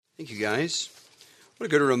Thank you, guys. What a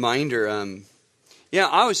good reminder.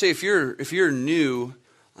 I would say if you're new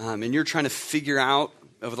and you're trying to figure out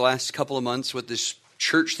over the last couple of months what this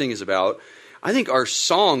church thing is about, I think our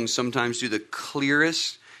songs sometimes do the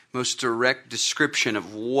clearest, most direct description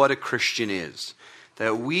of what a Christian is.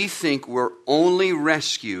 That we think we're only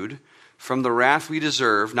rescued from the wrath we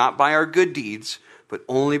deserve, not by our good deeds, but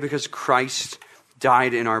only because Christ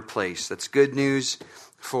died in our place. That's good news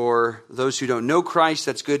for those who don't know Christ.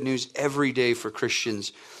 That's good news every day for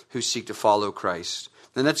Christians who seek to follow Christ.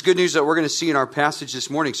 And that's good news that we're going to see in our passage this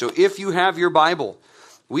morning. So if you have your Bible,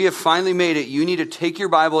 we have finally made it. You need to take your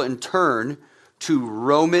Bible and turn to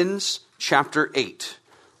Romans chapter 8.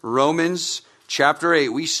 Romans chapter 8.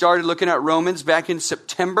 We started looking at Romans back in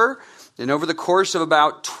September. And over the course of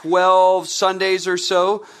about 12 Sundays or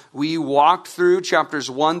so, we walked through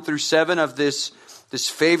chapters 1 through 7 of this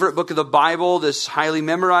favorite book of the Bible, this highly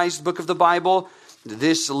memorized book of the Bible,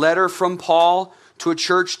 this letter from Paul to a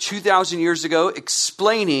church 2,000 years ago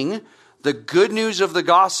explaining the good news of the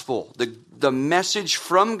gospel, the message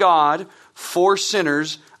from God for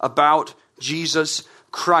sinners about Jesus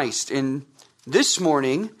Christ. And this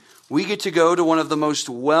morning, we get to go to one of the most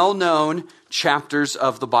well-known chapters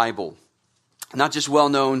of the Bible. Not just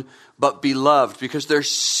well-known, but beloved, because there's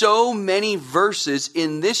so many verses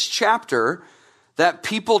in this chapter that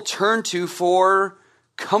people turn to for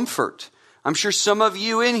comfort. I'm sure some of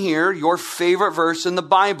you in here, your favorite verse in the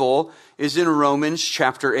Bible is in Romans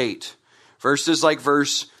chapter 8. Verses like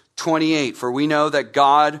verse 28, for we know that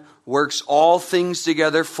God works all things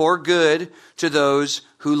together for good to those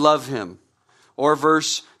who love him. Or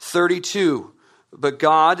verse 32, but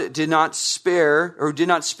God did not spare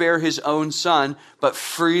his own son, but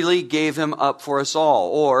freely gave him up for us all.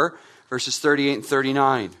 Or verses 38 and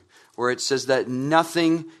 39, where it says that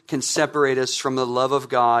nothing can separate us from the love of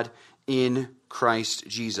God in Christ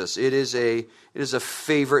Jesus. It is a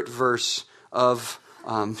favorite verse of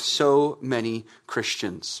so many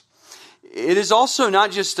Christians. It is also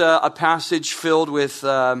not just a passage filled with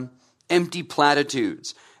empty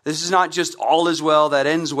platitudes. This is not just all is well that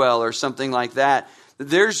ends well or something like that.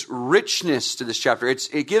 There's richness to this chapter.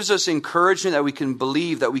 It gives us encouragement that we can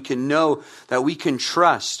believe, that we can know, that we can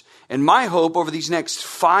trust. And my hope over these next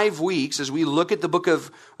 5 weeks as we look at the book of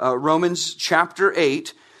Romans chapter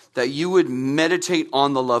 8, that you would meditate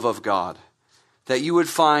on the love of God, that you would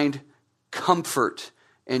find comfort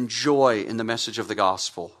and joy in the message of the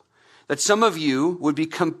gospel, that some of you would be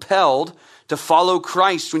compelled to follow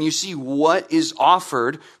Christ when you see what is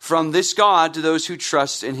offered from this God to those who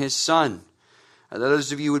trust in his Son. That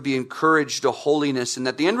those of you would be encouraged to holiness, and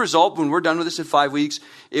that the end result, when we're done with this in 5 weeks,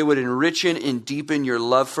 it would enrich and deepen your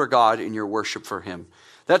love for God and your worship for him.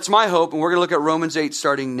 That's my hope, and we're going to look at Romans 8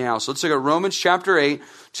 starting now. So let's look at Romans chapter 8.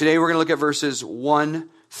 Today we're going to look at verses 1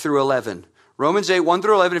 through 11. Romans 8, 1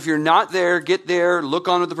 through 11. If you're not there, get there, look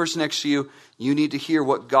on with the person next to you. You need to hear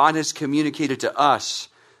what God has communicated to us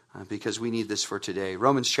because we need this for today.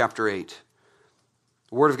 Romans chapter 8.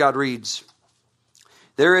 The Word of God reads,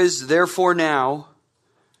 there is therefore now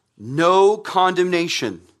no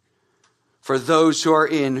condemnation for those who are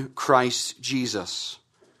in Christ Jesus.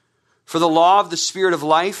 For the law of the Spirit of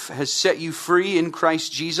life has set you free in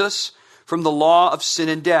Christ Jesus from the law of sin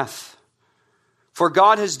and death. For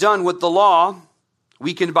God has done what the law,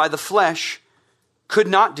 weakened by the flesh, could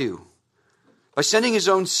not do. By sending his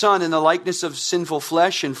own Son in the likeness of sinful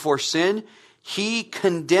flesh and for sin, he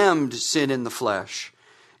condemned sin in the flesh,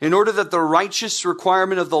 in order that the righteous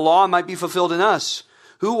requirement of the law might be fulfilled in us,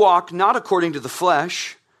 who walk not according to the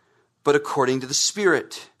flesh, but according to the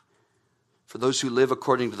Spirit. For those who live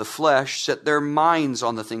according to the flesh set their minds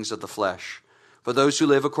on the things of the flesh, but those who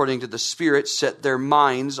live according to the Spirit set their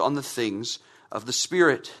minds on the things of the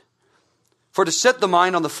Spirit. For to set the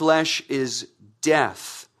mind on the flesh is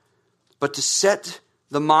death, but to set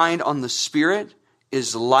the mind on the Spirit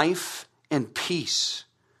is life and peace.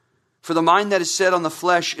 For the mind that is set on the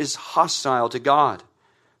flesh is hostile to God,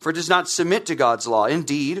 for it does not submit to God's law.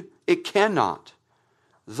 Indeed, it cannot.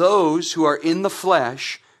 Those who are in the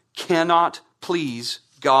flesh cannot please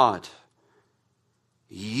God.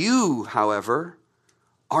 You, however,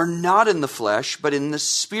 are not in the flesh, but in the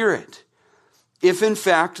Spirit, if in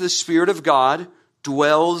fact the Spirit of God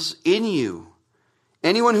dwells in you.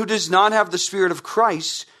 Anyone who does not have the Spirit of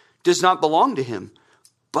Christ does not belong to him.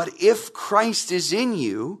 But if Christ is in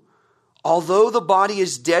you, although the body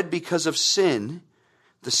is dead because of sin,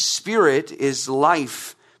 the Spirit is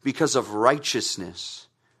life because of righteousness.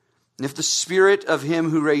 And if the Spirit of him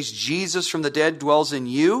who raised Jesus from the dead dwells in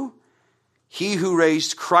you, he who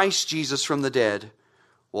raised Christ Jesus from the dead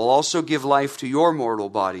will also give life to your mortal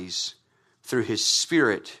bodies through his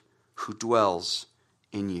Spirit who dwells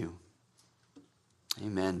in you.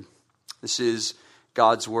 Amen. This is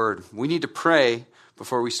God's word. We need to pray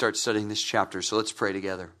before we start studying this chapter, so let's pray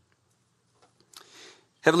together.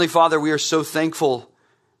 Heavenly Father, we are so thankful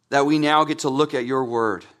that we now get to look at your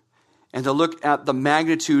word and to look at the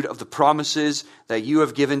magnitude of the promises that you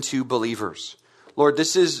have given to believers. Lord,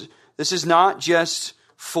 this is not just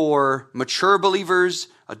for mature believers,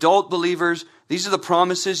 adult believers. These are the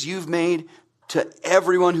promises you've made to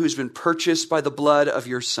everyone who's been purchased by the blood of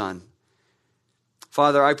your Son.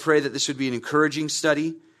 Father, I pray that this would be an encouraging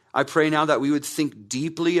study. I pray now that we would think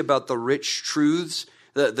deeply about the rich truths,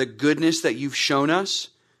 the goodness that you've shown us.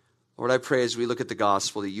 Lord, I pray as we look at the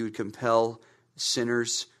gospel that you would compel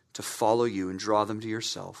sinners to follow you and draw them to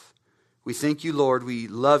yourself. We thank you, Lord. We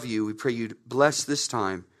love you. We pray you'd bless this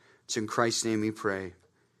time. It's in Christ's name we pray.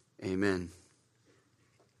 Amen.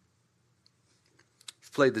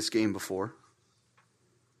 You've played this game before.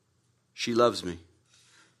 She loves me.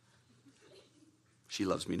 She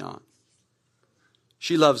loves me not.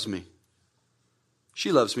 She loves me.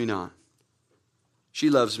 She loves me not. She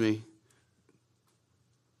loves me.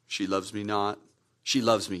 She loves me not. She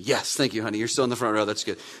loves me. Yes, thank you, honey. You're still in the front row. That's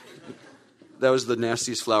good. That was the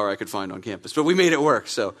nastiest flower I could find on campus, but we made it work.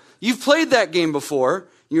 So you've played that game before.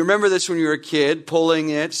 You remember this when you were a kid, pulling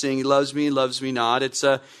it, saying he loves me not. It's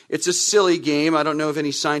a silly game. I don't know if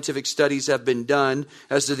any scientific studies have been done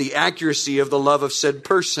as to the accuracy of the love of said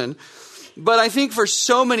person. But I think for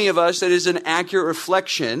so many of us, that is an accurate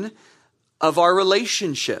reflection of our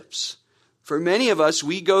relationships. For many of us,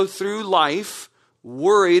 we go through life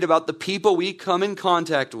worried about the people we come in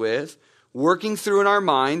contact with, working through in our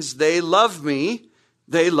minds, they love me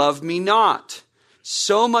not.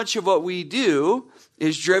 So much of what we do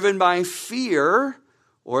is driven by fear,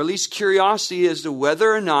 or at least curiosity as to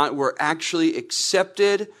whether or not we're actually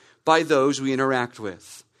accepted by those we interact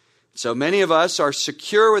with. So many of us are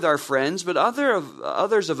secure with our friends, but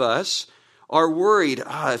others of us are worried,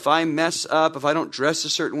 if I mess up, if I don't dress a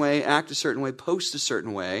certain way, act a certain way, post a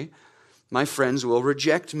certain way, my friends will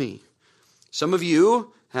reject me. Some of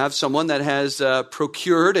you have someone that has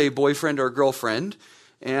procured a boyfriend or girlfriend,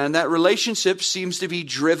 and that relationship seems to be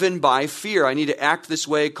driven by fear. I need to act this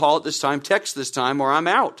way, call it this time, text this time, or I'm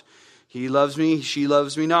out. He loves me, she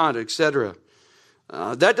loves me not, etc.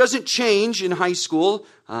 That doesn't change in high school.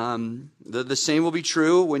 The same will be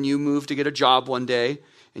true when you move to get a job one day,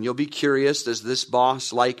 and you'll be curious, does this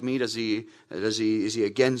boss like me? Is he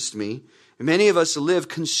against me? And many of us live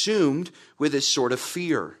consumed with this sort of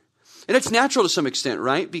fear. And it's natural to some extent,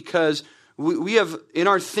 right? Because we have, in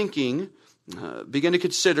our thinking, begin to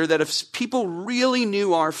consider that if people really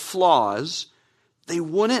knew our flaws, they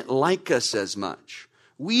wouldn't like us as much.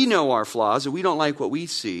 We know our flaws, and we don't like what we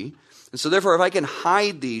see. And so therefore, if I can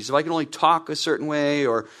hide these, if I can only talk a certain way,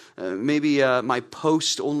 or maybe my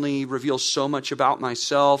post only reveals so much about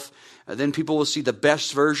myself, then people will see the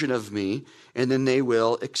best version of me, and then they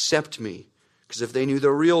will accept me. Because if they knew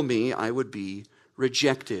the real me, I would be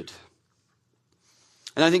rejected.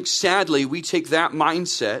 And I think sadly, we take that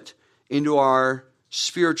mindset into our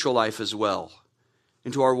spiritual life as well,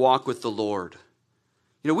 into our walk with the Lord.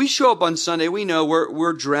 You know, we show up on Sunday, we know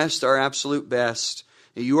we're dressed our absolute best.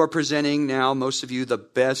 You are presenting now, most of you, the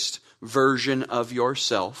best version of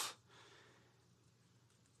yourself.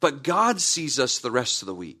 But God sees us the rest of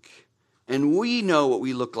the week, and we know what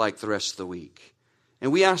we look like the rest of the week.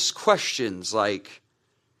 And we ask questions like,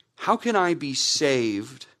 how can I be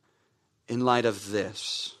saved in light of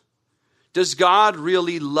this? Does God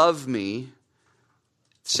really love me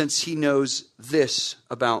since he knows this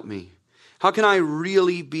about me? How can I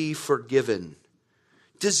really be forgiven?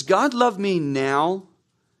 Does God love me now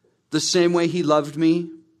the same way he loved me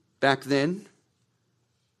back then?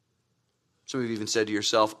 Some of you even said to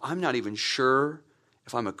yourself, I'm not even sure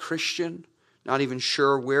if I'm a Christian, not even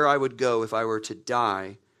sure where I would go if I were to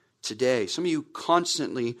die today. Some of you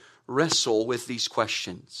constantly wrestle with these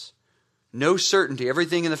questions. No certainty.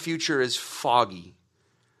 Everything in the future is foggy.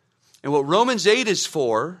 And what Romans 8 is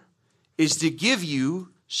for is to give you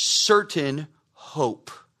certain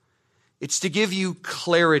hope. It's to give you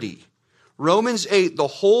clarity. Romans 8, the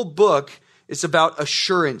whole book, is about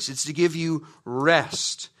assurance. It's to give you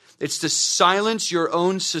rest. It's to silence your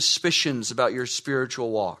own suspicions about your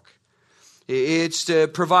spiritual walk. It's to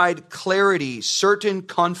provide clarity, certain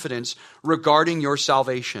confidence regarding your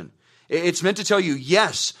salvation. It's meant to tell you,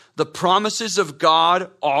 yes, the promises of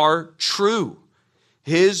God are true.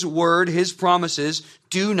 His word, his promises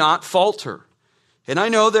do not falter. And I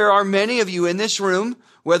know there are many of you in this room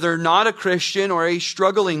whether not a Christian or a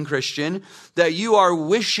struggling Christian, that you are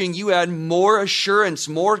wishing you had more assurance,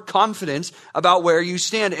 more confidence about where you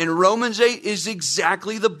stand. And Romans 8 is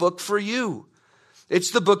exactly the book for you.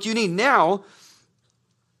 It's the book you need. Now,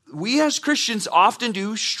 we as Christians often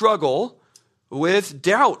do struggle with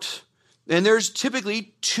doubt. And there's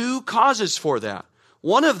typically two causes for that.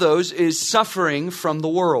 One of those is suffering from the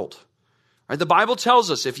world. Right? The Bible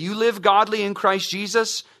tells us if you live godly in Christ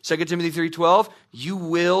Jesus, 2 Timothy 3:12, you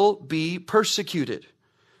will be persecuted.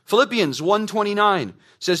 Philippians 1:29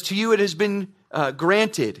 says, to you it has been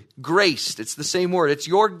granted, graced. It's the same word. It's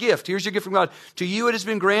your gift. Here's your gift from God. To you it has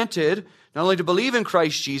been granted not only to believe in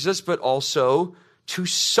Christ Jesus, but also to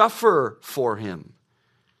suffer for him.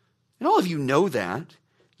 And all of you know that.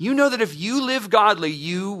 You know that if you live godly,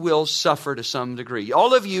 you will suffer to some degree.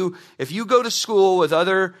 All of you, if you go to school with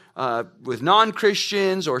with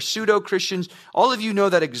non-Christians or pseudo-Christians, all of you know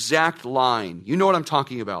that exact line. You know what I'm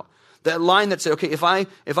talking about. That line that says, okay, if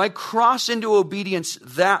I cross into obedience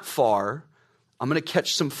that far, I'm going to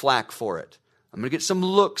catch some flack for it. I'm going to get some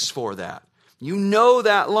looks for that. You know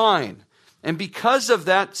that line. And because of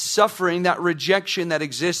that suffering, that rejection that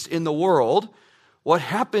exists in the world, what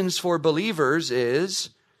happens for believers is,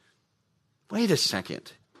 wait a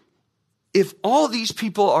second. If all these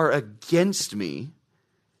people are against me,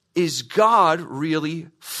 is God really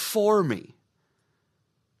for me?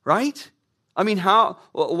 Right? I mean,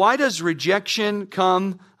 why does rejection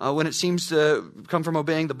come when it seems to come from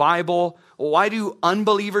obeying the Bible? Why do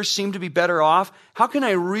unbelievers seem to be better off? How can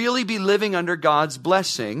I really be living under God's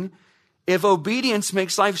blessing if obedience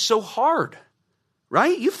makes life so hard?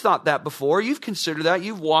 Right? You've thought that before. You've considered that.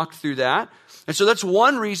 You've walked through that. And so that's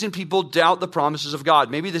one reason people doubt the promises of God.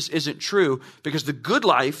 Maybe this isn't true because the good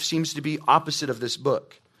life seems to be opposite of this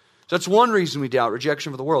book. So that's one reason we doubt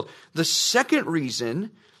rejection of the world. The second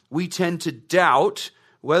reason we tend to doubt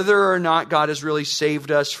whether or not God has really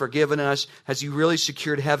saved us, forgiven us, has he really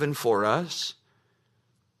secured heaven for us,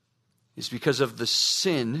 is because of the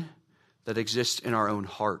sin that exists in our own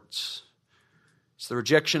hearts. It's the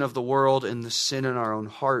rejection of the world and the sin in our own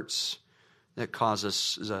hearts that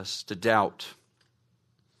causes us to doubt.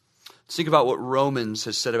 Let's think about what Romans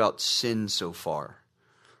has said about sin so far.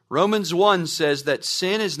 Romans 1 says that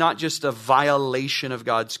sin is not just a violation of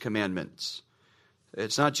God's commandments.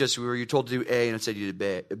 It's not just where you're told to do A and instead you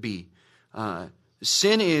did B.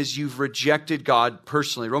 Sin is you've rejected God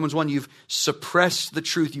personally. Romans 1, you've suppressed the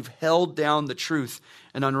truth. You've held down the truth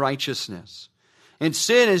and unrighteousness. And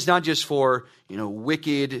sin is not just for,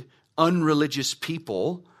 wicked, unreligious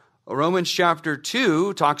people. Romans chapter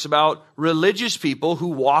 2 talks about religious people who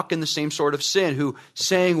walk in the same sort of sin, who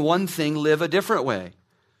saying one thing, live a different way.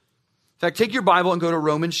 In fact, take your Bible and go to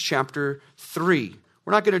Romans chapter 3.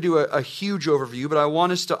 We're not going to do a huge overview, but I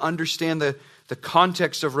want us to understand the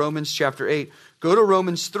context of Romans chapter 8. Go to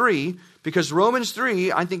Romans 3, because Romans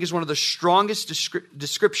 3, I think, is one of the strongest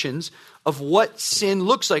descriptions of what sin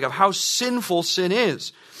looks like, of how sinful sin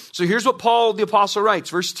is. So here's what Paul the apostle writes.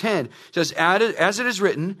 Verse 10 says, as it is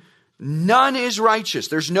written, none is righteous.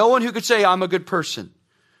 There's no one who could say, I'm a good person.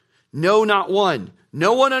 No, not one.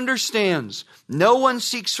 No one understands. No one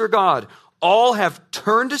seeks for God. All have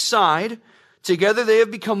turned aside. Together they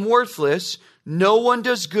have become worthless. No one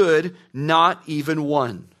does good, not even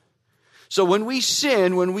one. So when we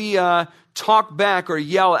sin, when we talk back or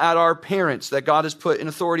yell at our parents that God has put in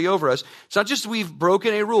authority over us, it's not just we've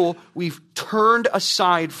broken a rule, we've turned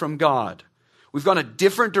aside from God. We've gone a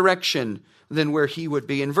different direction than where he would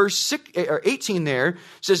be. In verse 18 there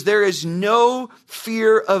says, there is no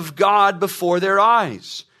fear of God before their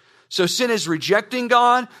eyes. So sin is rejecting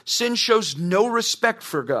God. Sin shows no respect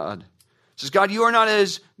for God. It says, God, you are not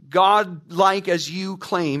as God-like as you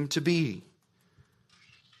claim to be.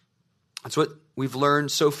 That's what we've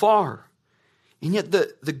learned so far. And yet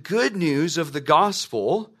the good news of the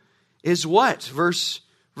gospel is what? Verse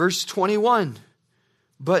 21.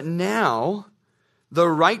 But now the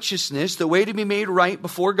righteousness, the way to be made right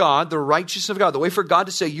before God, the righteousness of God, the way for God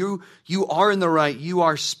to say you are in the right, you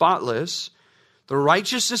are spotless, the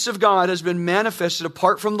righteousness of God has been manifested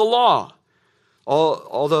apart from the law.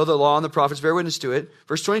 Although the law and the prophets bear witness to it.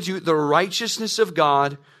 Verse 22, the righteousness of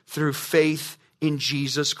God through faith in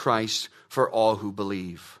Jesus Christ for all who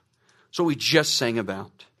believe. That's what we just sang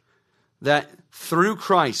about. That through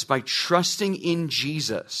Christ, by trusting in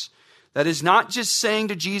Jesus, that is not just saying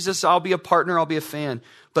to Jesus, I'll be a partner, I'll be a fan,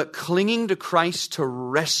 but clinging to Christ to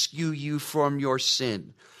rescue you from your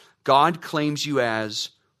sin. God claims you as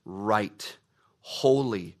right,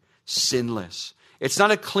 holy, sinless. It's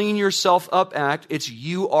not a clean yourself up act. It's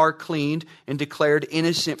you are cleaned and declared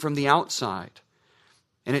innocent from the outside.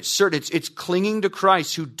 And it's certain, it's clinging to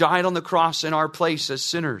Christ who died on the cross in our place as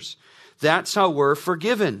sinners. That's how we're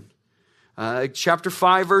forgiven. Chapter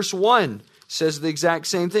 5, verse 1 says the exact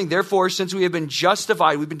same thing. Therefore, since we have been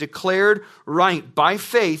justified, we've been declared right by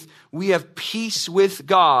faith, we have peace with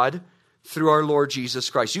God through our Lord Jesus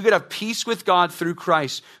Christ. You could have peace with God through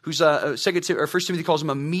Christ, who's 1 Timothy calls him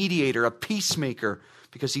a mediator, a peacemaker,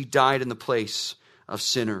 because he died in the place of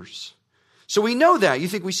sinners. So we know that. You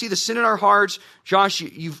think we see the sin in our hearts. Josh,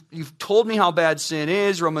 you've told me how bad sin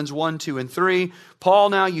is, Romans 1, 2, and 3. Paul,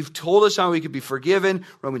 now you've told us how we could be forgiven,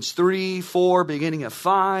 Romans 3, 4, beginning of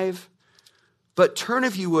 5. But turn,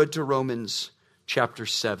 if you would, to Romans chapter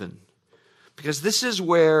 7. Because this is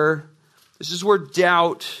where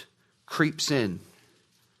doubt creeps in.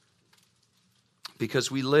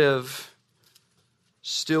 Because we live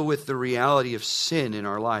still with the reality of sin in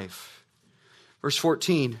our life. Verse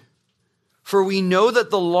 14. For we know that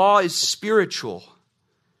the law is spiritual,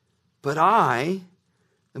 but I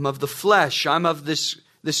am of the flesh. I'm of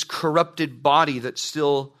this corrupted body that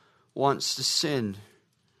still wants to sin.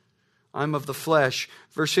 I'm of the flesh.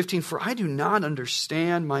 Verse 15, for I do not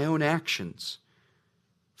understand my own actions.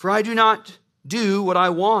 For I do not do what I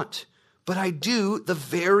want, but I do the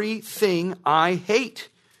very thing I hate.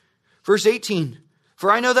 Verse 18,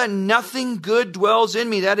 for I know that nothing good dwells in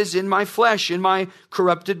me, that is in my flesh, in my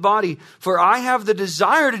corrupted body. For I have the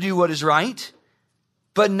desire to do what is right,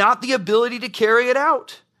 but not the ability to carry it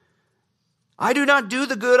out. I do not do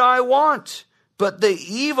the good I want, but the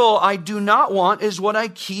evil I do not want is what I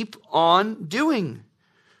keep on doing.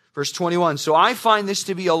 Verse 21, so I find this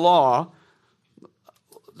to be a law,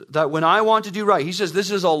 that when I want to do right, he says this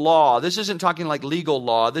is a law. This isn't talking like legal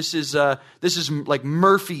law. This is like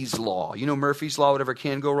Murphy's Law. You know Murphy's Law, whatever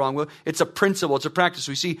can go wrong. Well, it's a principle. It's a practice.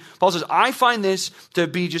 We see, Paul says, I find this to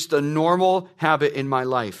be just a normal habit in my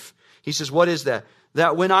life. He says, what is that?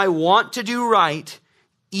 That when I want to do right,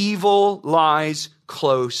 evil lies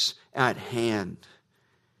close at hand.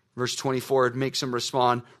 Verse 24, it makes him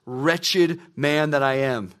respond, wretched man that I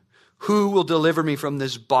am, who will deliver me from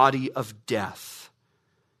this body of death?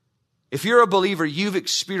 If you're a believer, you've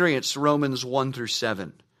experienced Romans 1 through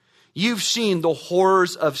 7. You've seen the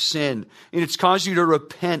horrors of sin, and it's caused you to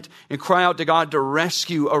repent and cry out to God to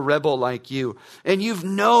rescue a rebel like you. And you've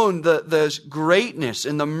known the greatness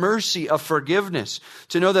and the mercy of forgiveness,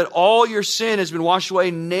 to know that all your sin has been washed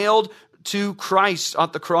away, nailed to Christ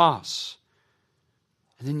at the cross.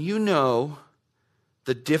 And then you know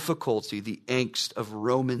the difficulty, the angst of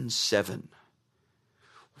Romans 7.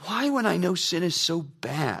 Why, when I know sin is so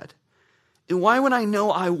bad, and why, when I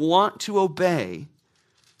know I want to obey,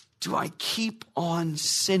 do I keep on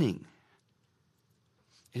sinning?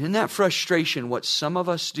 And in that frustration, what some of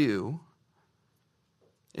us do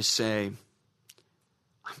is say,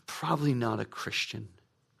 I'm probably not a Christian.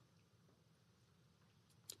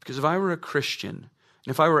 Because if I were a Christian,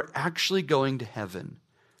 and if I were actually going to heaven,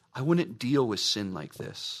 I wouldn't deal with sin like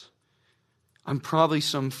this. I'm probably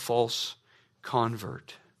some false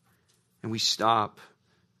convert. And we stop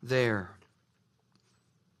there.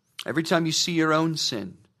 Every time you see your own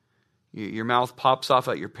sin, your mouth pops off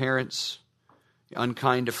at your parents, you're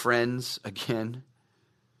unkind to friends again.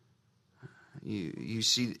 You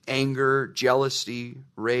see anger, jealousy,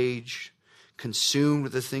 rage, consumed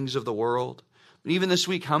with the things of the world. But even this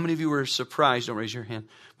week, how many of you were surprised? Don't raise your hand.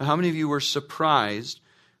 But how many of you were surprised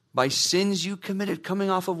by sins you committed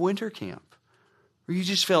coming off of winter camp? Where you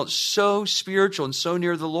just felt so spiritual and so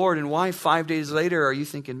near the Lord. And why 5 days later are you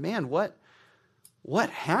thinking, man, what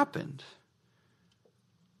happened?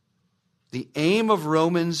 The aim of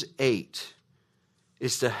Romans 8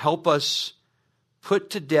 is to help us put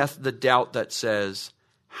to death the doubt that says,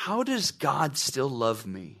 how does God still love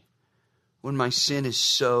me when my sin is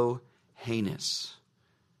so heinous?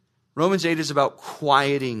 Romans 8 is about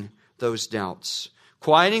quieting those doubts.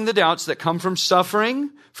 Quieting the doubts that come from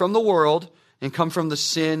suffering from the world and come from the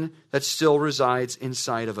sin that still resides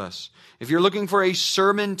inside of us. If you're looking for a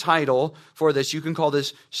sermon title for this, you can call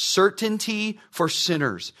this Certainty for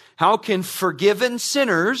Sinners. How can forgiven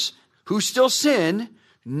sinners who still sin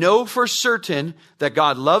know for certain that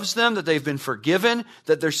God loves them, that they've been forgiven,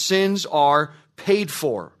 that their sins are paid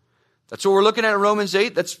for? That's what we're looking at in Romans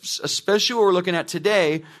 8. That's especially what we're looking at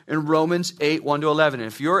today in Romans 8, 1 to 11. And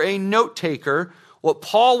if you're a note taker, what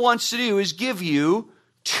Paul wants to do is give you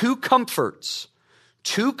two comforts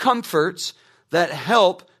that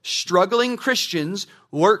help struggling Christians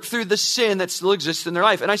work through the sin that still exists in their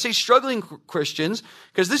life. And I say struggling Christians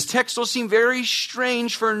because this text will seem very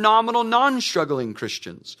strange for nominal, non-struggling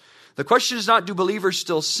Christians. The question is not, do believers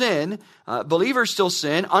still sin? Believers still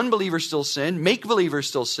sin. Unbelievers still sin. Make believers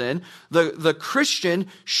still sin. The Christian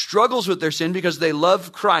struggles with their sin because they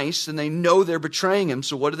love Christ and they know they're betraying him.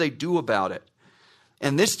 So what do they do about it?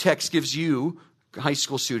 And this text gives you, high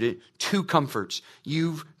school student, two comforts.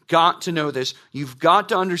 You've got to know this. You've got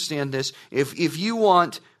to understand this. If you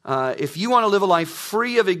want to live a life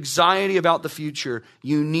free of anxiety about the future,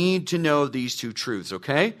 you need to know these two truths,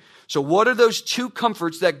 okay? So what are those two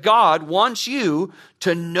comforts that God wants you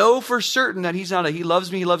to know for certain that he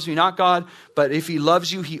loves me, not God, but if he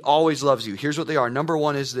loves you, he always loves you. Here's what they are. Number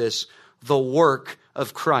one is this, the work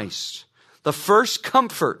of Christ. The first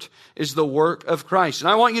comfort is the work of Christ. And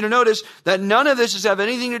I want you to notice that none of this has have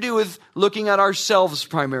anything to do with looking at ourselves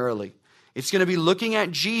primarily. It's going to be looking at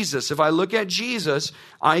Jesus. If I look at Jesus,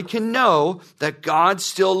 I can know that God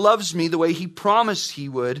still loves me the way he promised he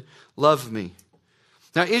would love me.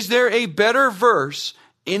 Now, is there a better verse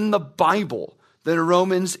in the Bible than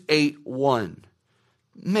Romans 8:1?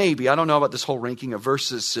 Maybe. I don't know about this whole ranking of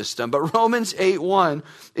verses system, but Romans 8:1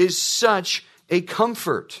 is such a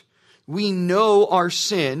comfort. We know our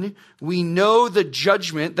sin. We know the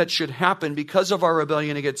judgment that should happen because of our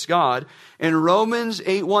rebellion against God. And Romans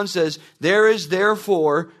 8:1 says, there is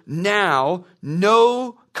therefore now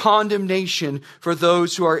no condemnation for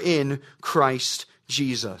those who are in Christ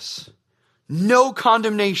Jesus. No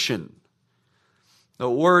condemnation. The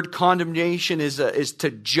word condemnation is to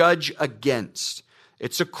judge against.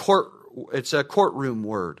 It's a courtroom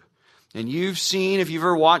word. And you've seen, if you've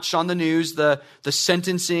ever watched on the news, the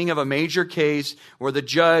sentencing of a major case where the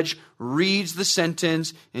judge reads the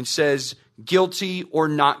sentence and says guilty or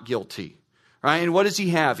not guilty, right? And what does he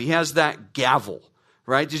have? He has that gavel,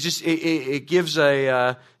 right? It gives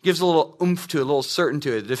a little oomph to it, a little certain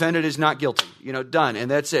to it. The defendant is not guilty, done.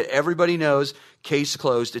 And that's it. Everybody knows, case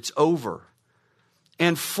closed, it's over.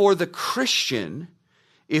 And for the Christian,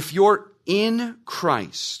 if you're in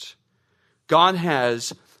Christ, God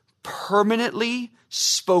has permanently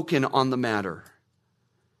spoken on the matter.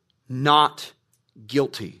 Not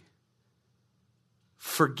guilty.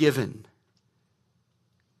 Forgiven.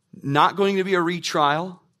 Not going to be a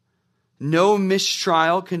retrial. No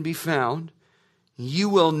mistrial can be found. You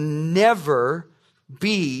will never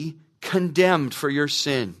be condemned for your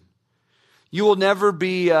sin. You will never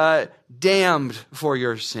be damned for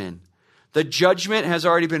your sin. The judgment has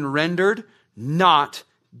already been rendered not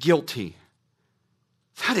guilty.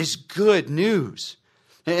 That is good news.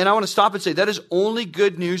 And I want to stop and say that is only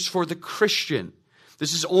good news for the Christian.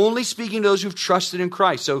 This is only speaking to those who've trusted in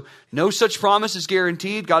Christ. So no such promise is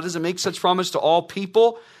guaranteed. God doesn't make such promise to all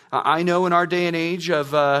people. I know in our day and age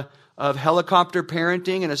of helicopter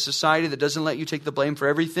parenting in a society that doesn't let you take the blame for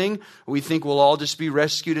everything, we think we'll all just be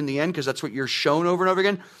rescued in the end because that's what you're shown over and over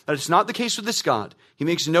again. But it's not the case with this God. He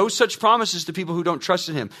makes no such promises to people who don't trust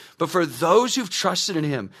in him. But for those who've trusted in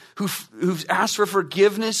him, who've asked for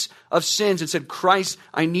forgiveness of sins and said, Christ,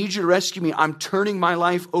 I need you to rescue me. I'm turning my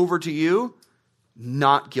life over to you.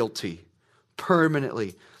 Not guilty.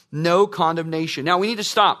 Permanently. No condemnation. Now we need to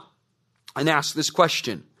stop and ask this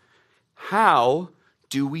question. How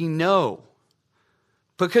do we know?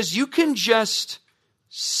 Because you can just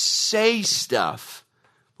say stuff,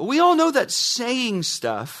 but we all know that saying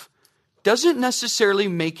stuff doesn't necessarily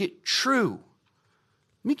make it true.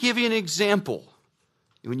 Let me give you an example.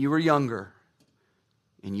 When you were younger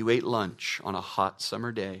and you ate lunch on a hot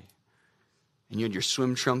summer day and you had your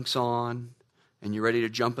swim trunks on and you're ready to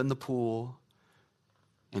jump in the pool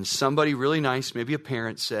and somebody really nice, maybe a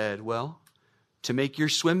parent said, well, to make your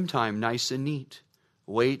swim time nice and neat,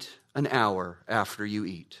 wait an hour after you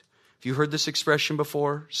eat. Have you heard this expression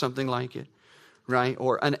before? Something like it, right?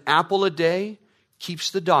 Or an apple a day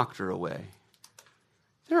keeps the doctor away.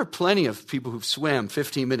 There are plenty of people who've swam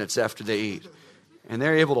 15 minutes after they eat, and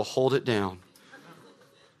they're able to hold it down.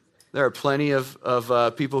 There are plenty of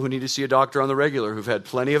people who need to see a doctor on the regular who've had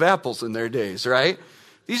plenty of apples in their days, right?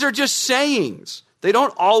 These are just sayings. They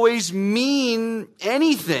don't always mean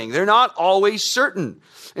anything. They're not always certain.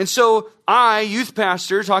 And so I, youth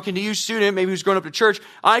pastor, talking to you student, maybe who's grown up to church,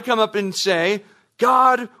 I come up and say,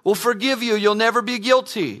 God will forgive you. You'll never be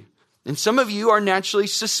guilty. And some of you are naturally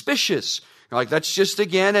suspicious. You're like, that's just,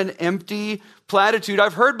 again, an empty platitude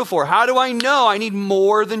I've heard before. How do I know? I need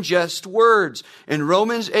more than just words. And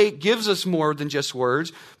Romans 8 gives us more than just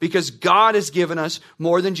words because God has given us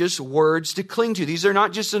more than just words to cling to. These are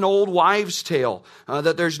not just an old wives' tale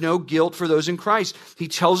that there's no guilt for those in Christ. He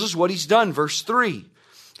tells us what he's done. Verse 3.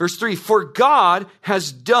 Verse 3, for God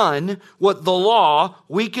has done what the law,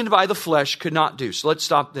 weakened by the flesh, could not do. So let's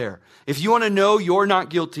stop there. If you want to know you're not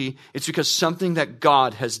guilty, it's because something that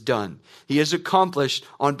God has done. He has accomplished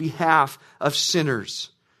on behalf of sinners.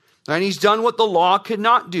 And he's done what the law could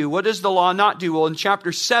not do. What does the law not do? Well, in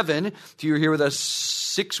chapter 7, if you were here with us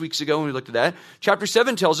 6 weeks ago when we looked at that, chapter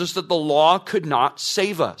 7 tells us that the law could not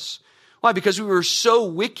save us. Why? Because we were so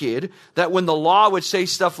wicked that when the law would say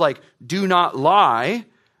stuff like, do not lie,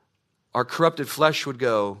 our corrupted flesh would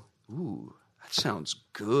go, ooh, that sounds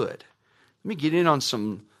good. Let me get in on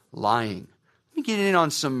some lying. Let me get in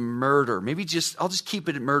on some murder. I'll just keep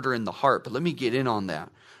it at murder in the heart, but let me get in on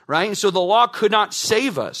that. Right? And so the law could not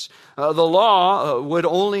save us. The law would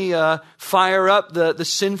only fire up the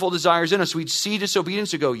sinful desires in us. We'd see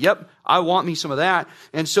disobedience and go, yep, I want me some of that.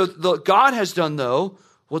 And so God has done, though,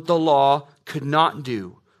 what the law could not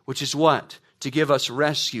do, which is what? To give us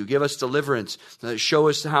rescue, give us deliverance, show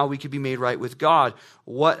us how we could be made right with God.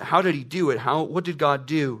 How did he do it? What did God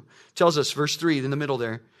do? It tells us, verse 3 in the middle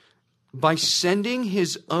there, by sending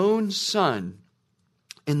his own Son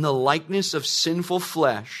in the likeness of sinful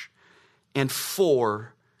flesh and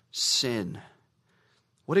for sin.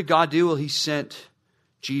 What did God do? Well, he sent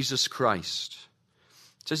Jesus Christ.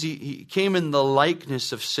 It says he came in the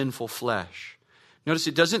likeness of sinful flesh. Notice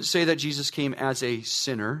it doesn't say that Jesus came as a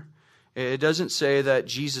sinner. It doesn't say that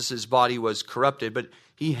Jesus' body was corrupted, but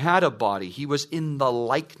he had a body. He was in the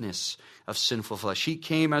likeness of sinful flesh. He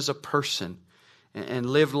came as a person and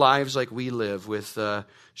lived lives like we live, with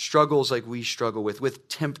struggles like we struggle with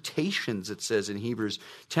temptations, it says in Hebrews,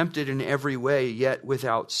 tempted in every way, yet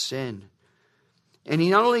without sin. And he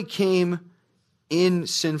not only came in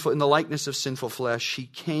the likeness of sinful flesh, he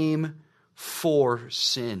came for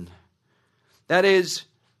sin. That is,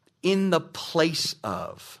 in the place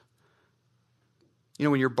of. You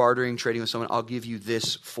know, when you're bartering, trading with someone, I'll give you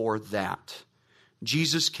this for that.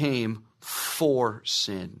 Jesus came for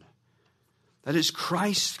sin. That is,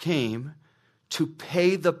 Christ came to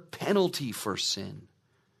pay the penalty for sin.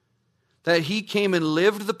 That he came and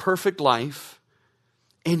lived the perfect life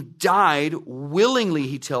and died willingly,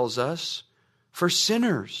 he tells us, for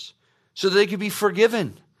sinners, so that they could be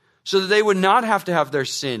forgiven, so that they would not have to have their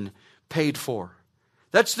sin paid for.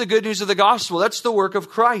 That's the good news of the gospel. That's the work of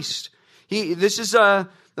Christ. The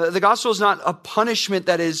gospel is not a punishment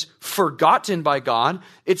that is forgotten by God.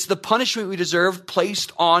 It's the punishment we deserve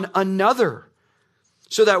placed on another,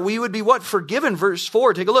 so that we would be what? Forgiven. Verse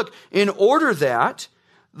 4, take a look. In order that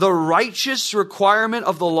the righteous requirement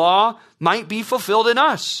of the law might be fulfilled in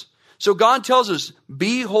us. So God tells us,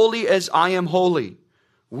 be holy as I am holy.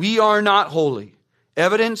 We are not holy.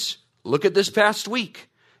 Evidence, look at this past week.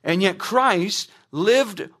 And yet Christ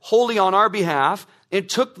lived holy on our behalf and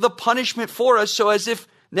took the punishment for us, so as if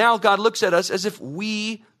now God looks at us as if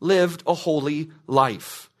we lived a holy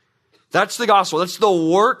life. That's the gospel. That's the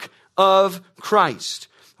work of Christ.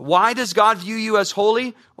 Why does God view you as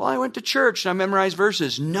holy? Well, I went to church and I memorized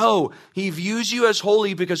verses. No, he views you as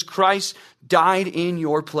holy because Christ died in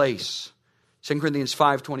your place. 2 Corinthians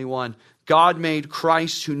 5:21. God made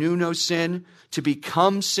Christ, who knew no sin, to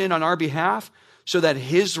become sin on our behalf, so that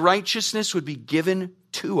his righteousness would be given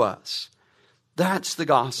to us. That's the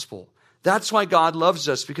gospel. That's why God loves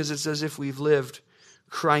us, because it's as if we've lived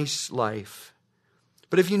Christ's life.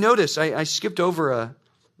 But if you notice, I skipped over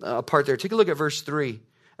a part there. Take a look at verse 3.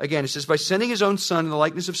 Again, it says, by sending his own Son in the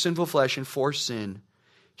likeness of sinful flesh and for sin,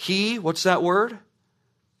 he, what's that word?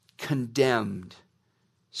 Condemned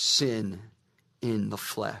sin in the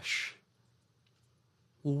flesh.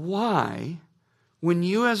 Why, when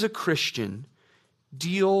you as a Christian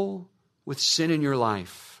deal with sin in your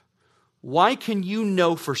life, why can you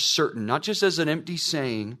know for certain, not just as an empty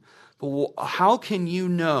saying, but how can you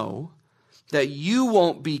know that you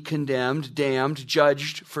won't be condemned, damned,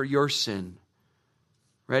 judged for your sin?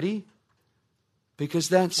 Ready? Because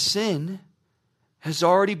that sin has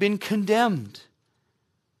already been condemned.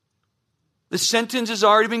 The sentence has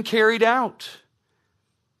already been carried out.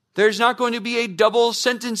 There's not going to be a double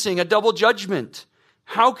sentencing, a double judgment.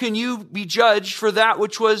 How can you be judged for that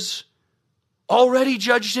which was already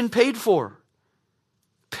judged and paid for?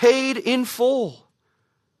 Paid in full.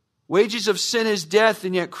 Wages of sin is death,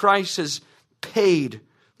 and yet Christ has paid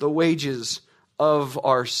the wages of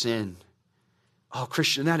our sin. Oh,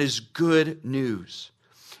 Christian, that is good news.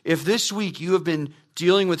 If this week you have been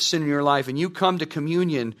dealing with sin in your life and you come to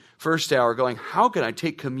communion first hour going, how can I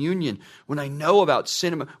take communion when I know about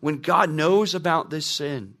sin, when God knows about this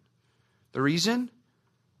sin? The reason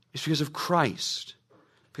is because of Christ.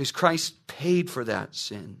 Because Christ paid for that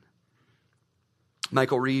sin.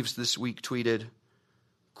 Michael Reeves this week tweeted,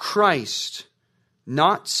 Christ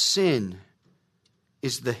not sin,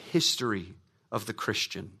 is the history of the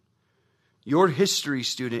Christian. Your history,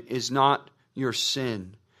 student, is not your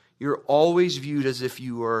sin. You're always viewed as if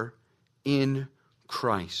you are in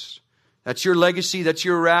Christ. That's your legacy, that's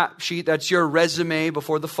your rap sheet, that's your resume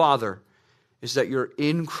before the Father, is that you're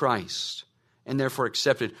in Christ and therefore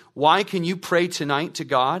accepted. Why can you pray tonight to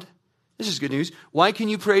God? This is good news. Why can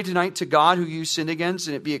you pray tonight to God who you sinned against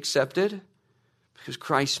and it be accepted? Because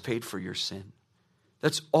Christ paid for your sin.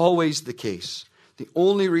 That's always the case. The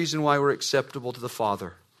only reason why we're acceptable to the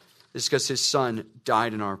Father is because His Son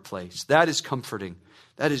died in our place. That is comforting.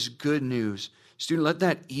 That is good news. Student, let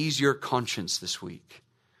that ease your conscience this week.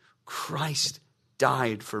 Christ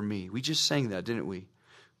died for me. We just sang that, didn't we?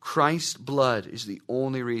 Christ's blood is the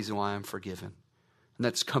only reason why I'm forgiven. And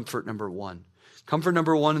that's comfort number one. Comfort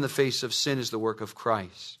number one in the face of sin is the work of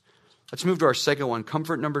Christ. Let's move to our second one.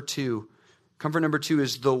 Comfort number two. Comfort number two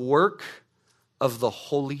is the work of the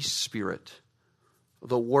Holy Spirit.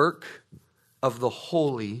 The work of the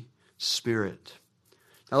Holy Spirit.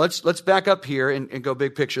 Now let's back up here and go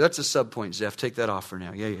big picture. That's a subpoint, Zeph. Take that off for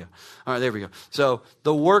now. Yeah. All right, there we go. So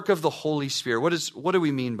the work of the Holy Spirit. What do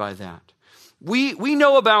we mean by that? We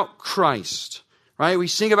know about Christ, right? We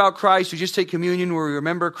sing about Christ. We just take communion where we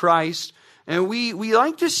remember Christ. And we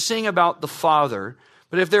like to sing about the Father.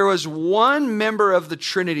 But if there was one member of the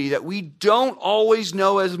Trinity that we don't always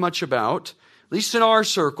know as much about, at least in our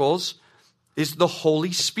circles, is the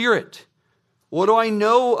Holy Spirit. What do I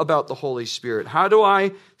know about the Holy Spirit? How do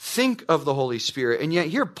I think of the Holy Spirit? And yet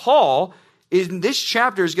here Paul, in this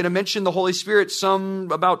chapter, is going to mention the Holy Spirit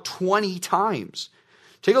about 20 times.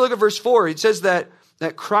 Take a look at verse 4. It says that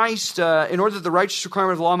Christ, in order that the righteous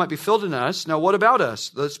requirement of the law might be filled in us. Now what about us,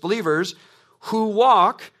 those believers, who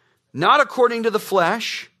walk not according to the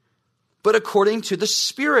flesh, but according to the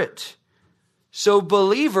Spirit? So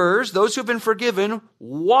believers, those who have been forgiven,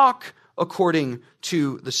 walk according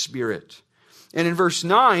to the Spirit. And in verse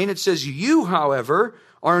 9, it says, you, however,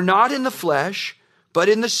 are not in the flesh, but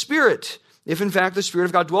in the Spirit. If in fact the Spirit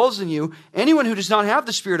of God dwells in you, anyone who does not have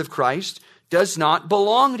the Spirit of Christ does not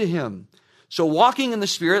belong to Him. So walking in the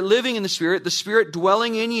Spirit, living in the Spirit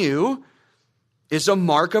dwelling in you, is a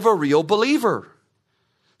mark of a real believer.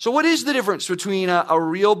 So what is the difference between a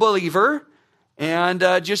real believer and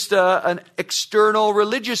just an external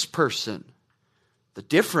religious person? The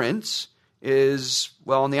difference is,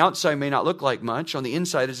 well, on the outside may not look like much. On the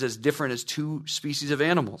inside is as different as two species of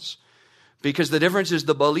animals. Because the difference is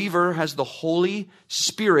the believer has the Holy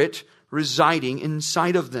Spirit residing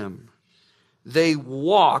inside of them. They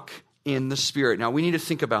walk in the Spirit. Now, we need to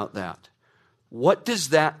think about that. What does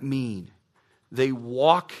that mean? They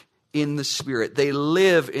walk in the Spirit. They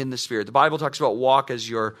live in the Spirit. The Bible talks about walk as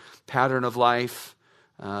your pattern of life,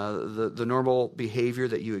 the normal behavior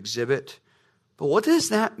that you exhibit. But what does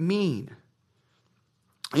that mean?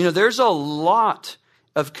 You know, there's a lot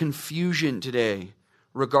of confusion today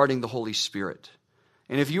regarding the Holy Spirit.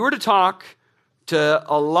 And if you were to talk to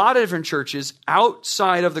a lot of different churches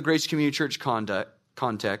outside of the Grace Community Church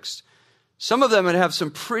context, some of them would have some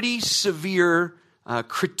pretty severe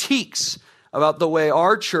critiques about the way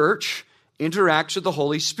our church interacts with the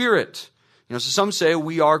Holy Spirit. You know, so some say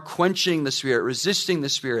we are quenching the Spirit, resisting the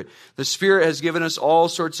Spirit. The Spirit has given us all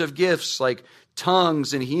sorts of gifts like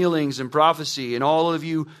tongues and healings and prophecy, and all of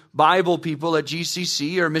you Bible people at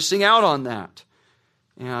GCC are missing out on that.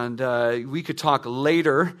 And we could talk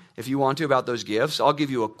later, if you want to, about those gifts. I'll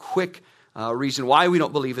give you a quick reason why we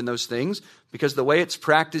don't believe in those things, because the way it's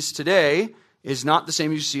practiced today is not the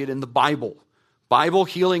same as you see it in the Bible. Bible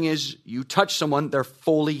healing is you touch someone, they're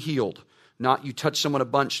fully healed. Not you touch someone a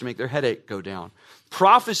bunch to make their headache go down.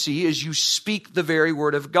 Prophecy is you speak the very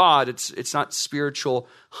word of God. It's not spiritual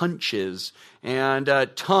hunches. And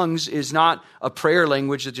tongues is not a prayer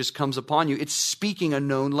language that just comes upon you. It's speaking a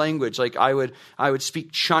known language. Like I would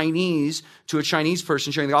speak Chinese to a Chinese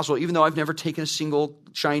person sharing the gospel, even though I've never taken a single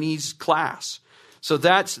Chinese class. So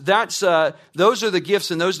those are the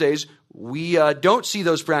gifts in those days. We don't see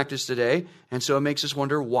those practiced today, and so it makes us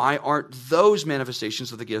wonder, why aren't those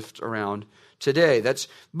manifestations of the gift around today?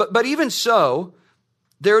 But even so,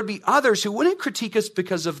 there would be others who wouldn't critique us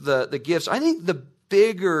because of the gifts. I think the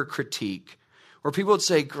bigger critique, where people would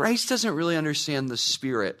say, grace doesn't really understand the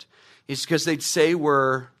Spirit, is because they'd say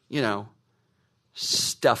we're,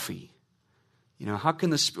 stuffy. How can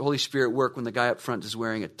the Holy Spirit work when the guy up front is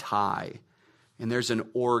wearing a tie, and there's an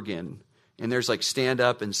organ, and there's like stand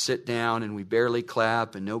up and sit down, and we barely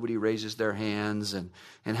clap, and nobody raises their hands. And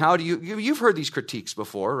how do you've heard these critiques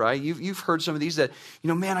before, right? You've heard some of these that,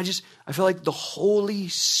 man, I feel like the Holy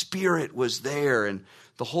Spirit was there, and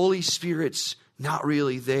the Holy Spirit's not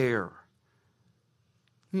really there.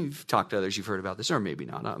 You've talked to others, you've heard about this, or maybe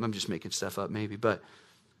not. I'm just making stuff up maybe. But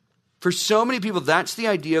for so many people, that's the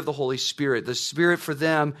idea of the Holy Spirit. The Spirit for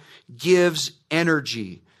them gives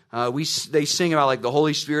energy. They sing about like the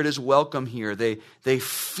Holy Spirit is welcome here. They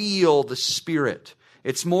feel the Spirit.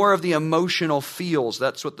 It's more of the emotional feels.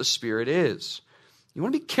 That's what the Spirit is. You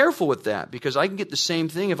want to be careful with that because I can get the same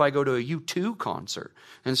thing if I go to a U2 concert.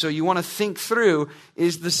 And so you want to think through,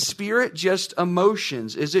 is the Spirit just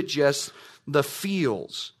emotions? Is it just the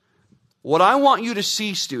feels? What I want you to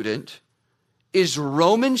see, student, is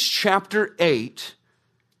Romans chapter 8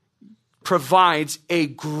 provides a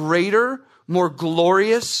greater, more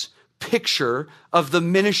glorious picture of the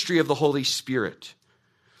ministry of the Holy Spirit.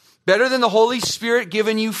 Better than the Holy Spirit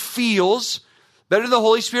giving you feels, better than the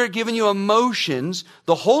Holy Spirit giving you emotions,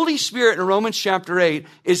 the Holy Spirit in Romans chapter 8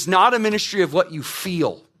 is not a ministry of what you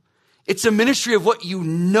feel. It's a ministry of what you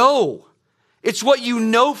know. It's what you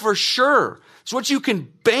know for sure. It's what you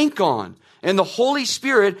can bank on. And the Holy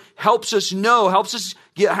Spirit helps us know, helps us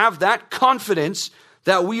have that confidence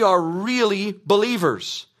that we are really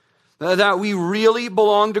believers, that we really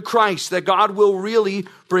belong to Christ, that God will really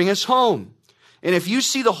bring us home. And if you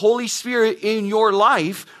see the Holy Spirit in your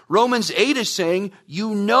life, Romans 8 is saying,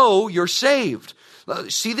 you know you're saved.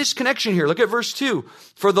 See this connection here. Look at verse 2.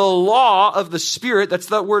 For the law of the Spirit, that's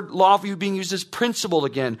that word law being used as principle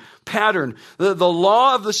again, pattern. The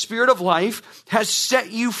law of the Spirit of life has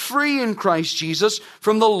set you free in Christ Jesus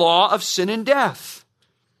from the law of sin and death.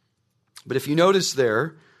 But if you notice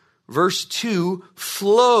there, verse 2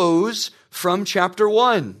 flows from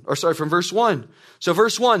from verse 1. So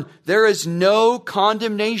verse 1, there is no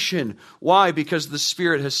condemnation. Why? Because the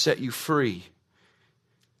Spirit has set you free.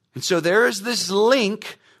 And so there is this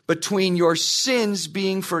link between your sins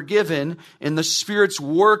being forgiven and the Spirit's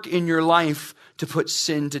work in your life to put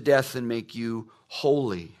sin to death and make you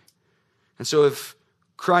holy. And so if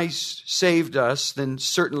Christ saved us, then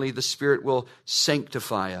certainly the Spirit will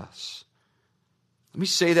sanctify us. Let me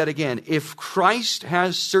say that again. If Christ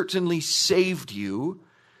has certainly saved you,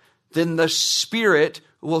 then the Spirit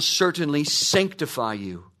will certainly sanctify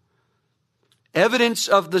you. Evidence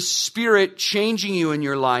of the Spirit changing you in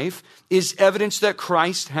your life is evidence that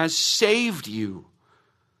Christ has saved you.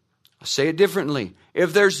 I'll say it differently.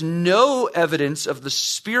 If there's no evidence of the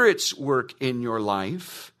Spirit's work in your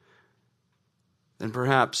life, then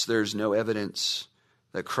perhaps there's no evidence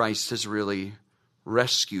that Christ has really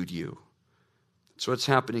rescued you. That's what's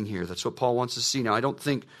happening here. That's what Paul wants to see. Now, I don't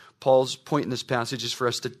think Paul's point in this passage is for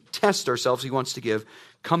us to test ourselves. He wants to give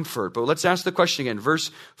comfort. But let's ask the question again.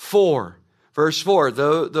 Verse 4. Verse 4,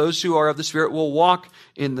 those who are of the Spirit will walk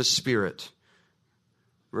in the Spirit.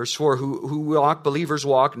 Verse 4, who walk, believers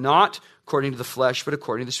walk, not according to the flesh, but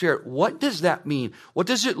according to the Spirit. What does that mean? What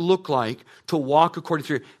does it look like to walk according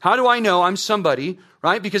to the Spirit? How do I know I'm somebody,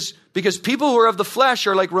 right? Because people who are of the flesh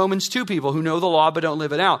are like Romans 2 people who know the law but don't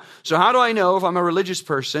live it out. So how do I know if I'm a religious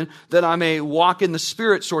person that I'm a walk in the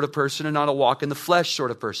Spirit sort of person and not a walk in the flesh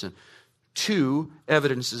sort of person? 2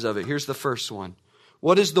 evidences of it. Here's the first one.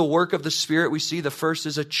 What is the work of the Spirit? We see the first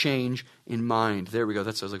is a change in mind. There we go.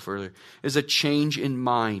 That's what I was looking for earlier. Is a change in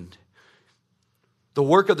mind. The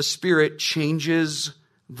work of the Spirit changes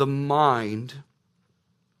the mind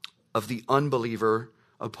of the unbeliever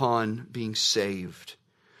upon being saved.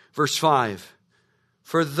 Verse 5.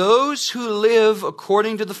 For those who live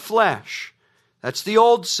according to the flesh, that's the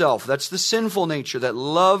old self, that's the sinful nature that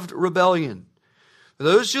loved rebellion. For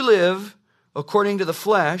those who live according to the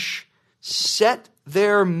flesh set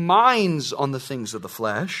their minds on the things of the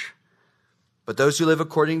flesh, but those who live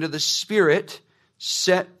according to the Spirit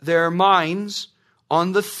set their minds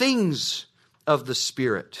on the things of the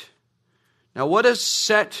Spirit. Now, what does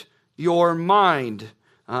set your mind?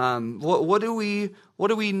 What do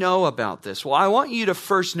we know about this? Well, I want you to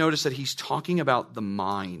first notice that he's talking about the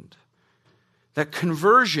mind. That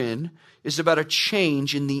conversion is about a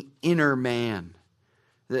change in the inner man,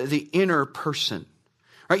 the inner person.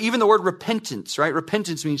 Right? Even the word repentance, right?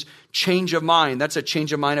 Repentance means change of mind. That's a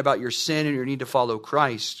change of mind about your sin and your need to follow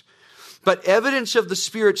Christ. But evidence of the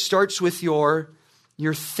Spirit starts with your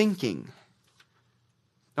thinking.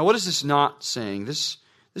 Now, what is this not saying? This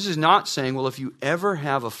is not saying, well, if you ever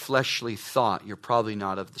have a fleshly thought, you're probably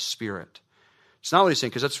not of the Spirit. It's not what he's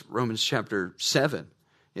saying, because that's Romans chapter 7.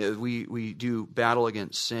 We do battle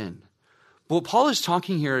against sin. But what Paul is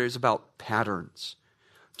talking here is about patterns.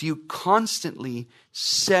 Do you constantly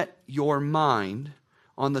set your mind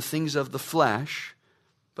on the things of the flesh,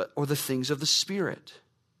 or the things of the Spirit?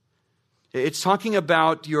 It's talking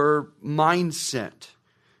about your mindset.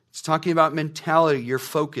 It's talking about mentality, your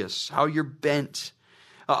focus, how you're bent.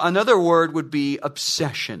 Another word would be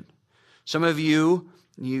obsession. Some of you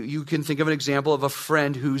can think of an example of a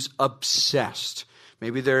friend who's obsessed.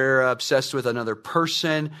 Maybe they're obsessed with another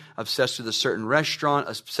person, obsessed with a certain restaurant,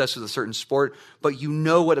 obsessed with a certain sport, but you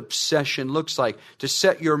know what obsession looks like. To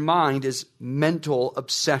set your mind is mental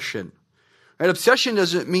obsession. Right? Obsession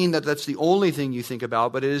doesn't mean that that's the only thing you think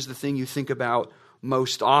about, but it is the thing you think about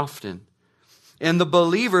most often. And the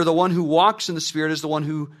believer, the one who walks in the Spirit, is the one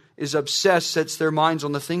who is obsessed, sets their minds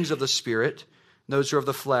on the things of the Spirit. Those who are of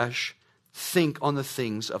the flesh think on the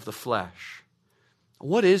things of the flesh.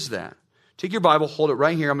 What is that? Take your Bible, hold it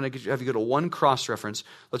right here. I'm going to have you go to one cross-reference.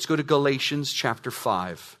 Let's go to Galatians chapter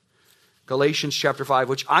 5. Galatians chapter 5,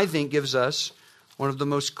 which I think gives us one of the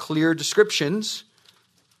most clear descriptions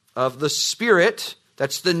of the Spirit.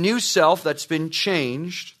 That's the new self that's been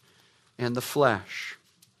changed, and the flesh.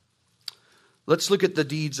 Let's look at the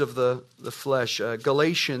deeds of the flesh.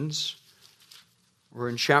 Galatians, we're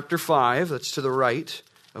in chapter 5. That's to the right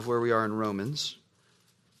of where we are in Romans.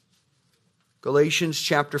 Galatians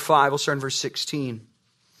chapter 5, we'll start in verse 16.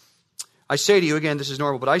 I say to you, again, this is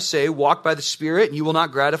normal, but I say, walk by the Spirit, and you will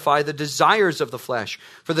not gratify the desires of the flesh.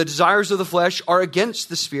 For the desires of the flesh are against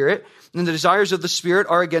the Spirit, and the desires of the Spirit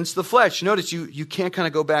are against the flesh. Notice you can't kind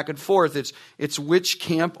of go back and forth. It's which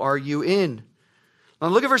camp are you in? Now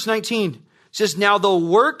look at verse 19. It says, now the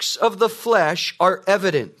works of the flesh are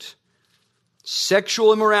evident.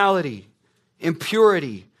 Sexual immorality,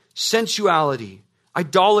 impurity, sensuality,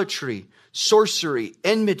 idolatry, sorcery,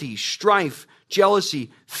 enmity, strife,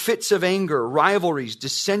 jealousy, fits of anger, rivalries,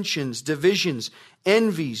 dissensions, divisions,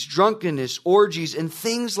 envies, drunkenness, orgies, and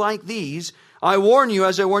things like these. I warn you,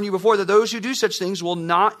 as I warned you before, that those who do such things will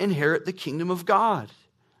not inherit the kingdom of God.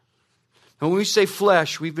 And when we say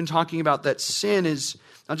flesh, we've been talking about that sin is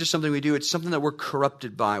not just something we do, it's something that we're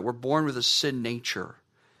corrupted by. We're born with a sin nature.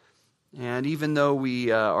 And even though we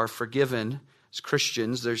are forgiven as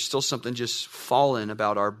Christians, there's still something just fallen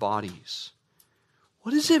about our bodies.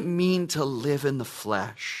 What does it mean to live in the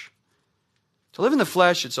flesh? To live in the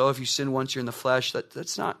flesh, it's, if you sin once, you're in the flesh.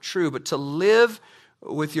 That's not true. But to live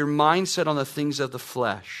with your mindset on the things of the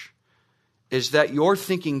flesh is that your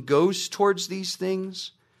thinking goes towards these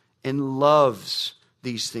things and loves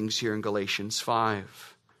these things here in Galatians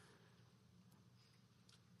 5.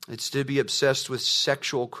 It's to be obsessed with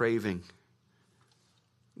sexual craving,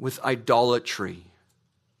 with idolatry,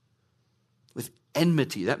 with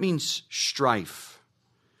enmity. That means strife.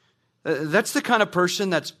 That's the kind of person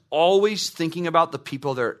that's always thinking about the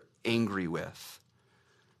people they're angry with.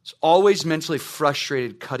 It's always mentally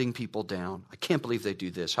frustrated, cutting people down. I can't believe they do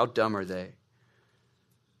this. How dumb are they?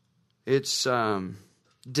 It's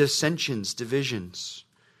dissensions, divisions.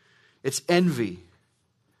 It's envy,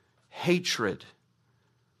 hatred,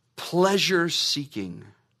 pleasure-seeking.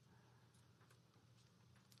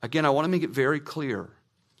 Again, I want to make it very clear.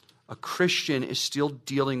 A Christian is still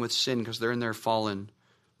dealing with sin because they're in their fallen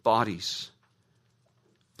bodies.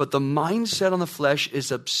 But the mindset on the flesh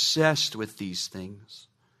is obsessed with these things.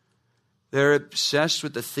 They're obsessed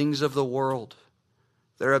with the things of the world.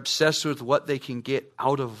 They're obsessed with what they can get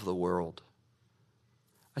out of the world.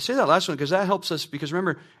 I say that last one because that helps us, because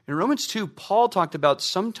remember, in Romans 2, Paul talked about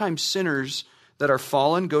sometimes sinners that are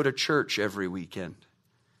fallen go to church every weekend.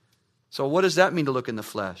 So what does that mean to look in the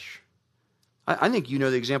flesh? I think you know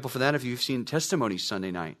the example for that if you've seen Testimonies Sunday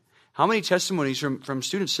night. How many testimonies from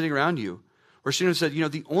students sitting around you where students said,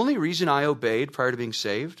 the only reason I obeyed prior to being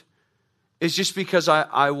saved is just because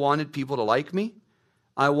I wanted people to like me.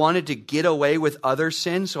 I wanted to get away with other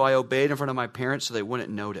sin, so I obeyed in front of my parents so they wouldn't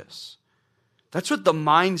notice. That's what the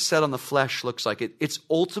mindset on the flesh looks like. Its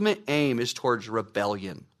ultimate aim is towards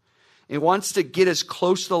rebellion. It wants to get as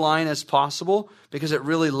close to the line as possible because it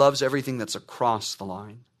really loves everything that's across the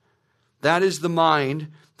line. That is the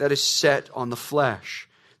mind that is set on the flesh.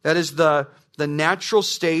 That is the natural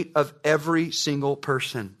state of every single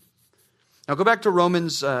person. Now go back to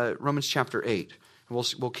Romans chapter 8. And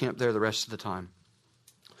we'll camp there the rest of the time.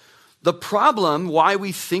 The problem, why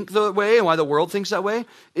we think that way and why the world thinks that way,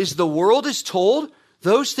 is the world is told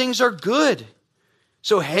those things are good.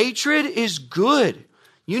 So hatred is good.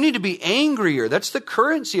 You need to be angrier. That's the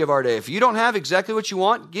currency of our day. If you don't have exactly what you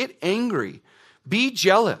want, get angry. Be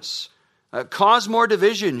jealous. Cause more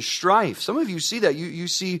division, strife. Some of you see that. You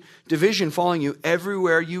see division following you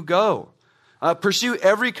everywhere you go. Pursue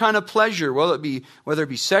every kind of pleasure, whether it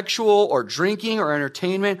be sexual or drinking or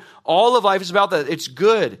entertainment. All of life is about that. It's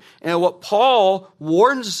good. And what Paul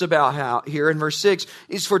warns us about here in verse 6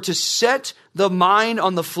 is for to set the mind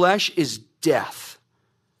on the flesh is death.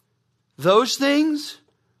 Those things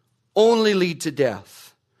only lead to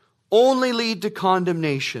death, only lead to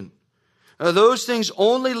condemnation. Those things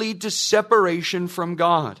only lead to separation from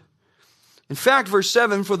God. In fact, verse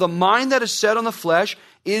 7, for the mind that is set on the flesh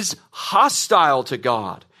is hostile to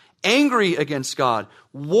God, angry against God,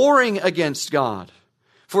 warring against God.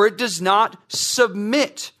 For it does not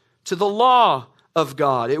submit to the law of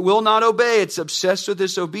God. It will not obey. It's obsessed with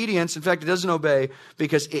disobedience. In fact, it doesn't obey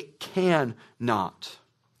because it cannot.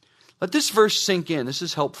 Let this verse sink in. This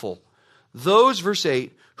is helpful. Those, verse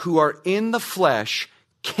 8, who are in the flesh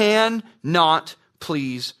cannot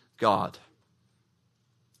please God.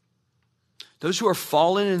 Those who are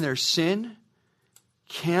fallen in their sin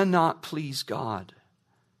cannot please God.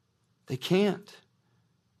 They can't,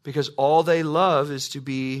 because all they love is to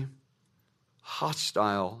be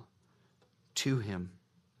hostile to Him.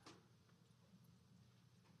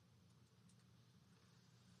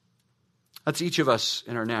 That's each of us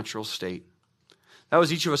in our natural state. That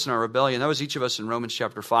was each of us in our rebellion. That was each of us in Romans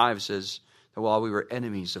chapter 5. It says that while we were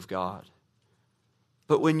enemies of God.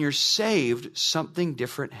 But when you're saved, something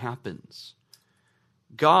different happens.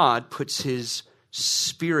 God puts His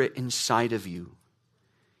Spirit inside of you.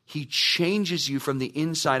 He changes you from the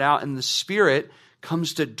inside out, and the Spirit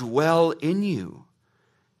comes to dwell in you.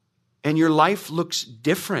 And your life looks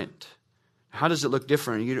different. How does it look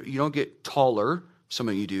different? You don't get taller. Some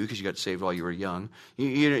of you do because you got saved while you were young.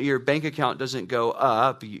 Your bank account doesn't go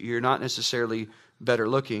up. You're not necessarily better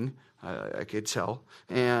looking. I could tell.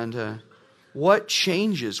 And what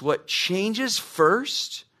changes? What changes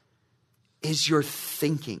first is your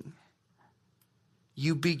thinking.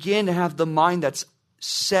 You begin to have the mind that's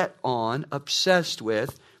set on, obsessed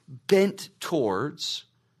with, bent towards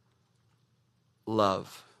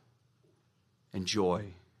love and joy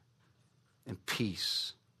and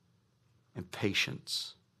peace and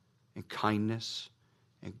patience and kindness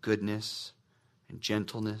and goodness and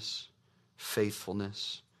gentleness,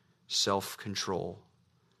 faithfulness, self-control.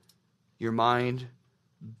 Your mind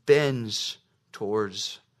bends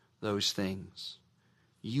towards those things.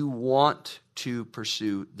 You want to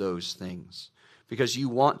pursue those things because you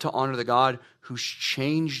want to honor the God who's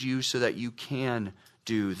changed you so that you can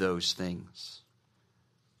do those things.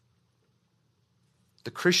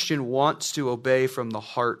 The Christian wants to obey from the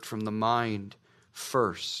heart, from the mind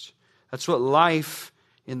first. That's what life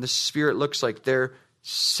in the Spirit looks like. They're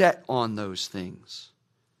set on those things.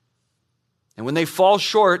 And when they fall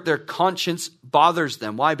short, their conscience bothers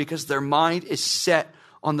them. Why? Because their mind is set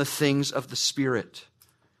on the things of the Spirit.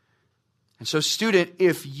 And so, student,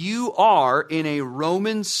 if you are in a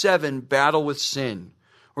Romans 7 battle with sin,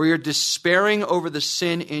 or you're despairing over the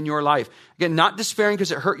sin in your life, again, not despairing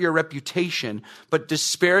because it hurt your reputation, but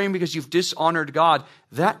despairing because you've dishonored God,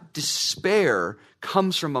 that despair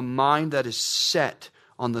comes from a mind that is set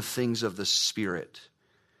on the things of the Spirit.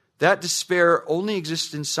 That despair only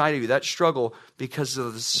exists inside of you, that struggle, because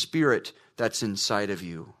of the Spirit that's inside of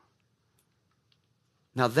you.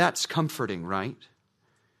 Now that's comforting, right?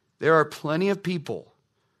 There are plenty of people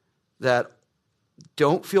that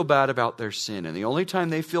don't feel bad about their sin, and the only time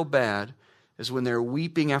they feel bad is when they're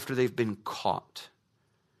weeping after they've been caught.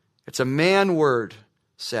 It's a man word,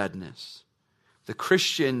 sadness. The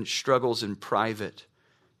Christian struggles in private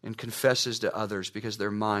and confesses to others because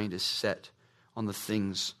their mind is set on the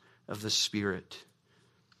things of the Spirit.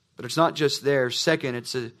 But it's not just there. Second,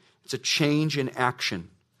 it's a change in action.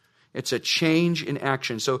 It's a change in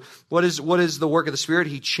action. So what is the work of the Spirit?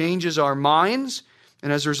 He changes our minds,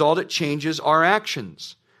 and as a result, it changes our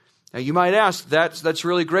actions. Now you might ask, that's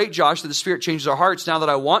really great, Josh, that the Spirit changes our hearts now that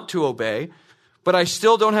I want to obey, but I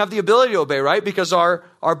still don't have the ability to obey, right? Because our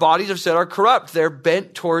bodies have said are corrupt. They're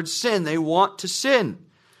bent towards sin. They want to sin. And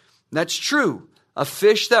that's true. A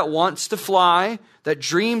fish that wants to fly, that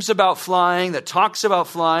dreams about flying, that talks about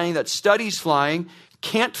flying, that studies flying,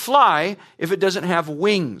 can't fly if it doesn't have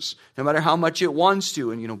wings, no matter how much it wants to,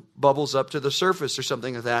 and bubbles up to the surface or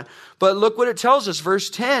something like that. But look what it tells us, verse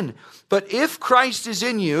 10. But if Christ is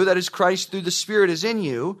in you, that is Christ through the Spirit is in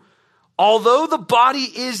you, although the body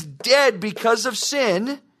is dead because of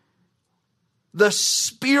sin, the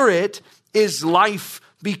Spirit is life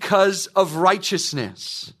because of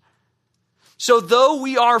righteousness. So though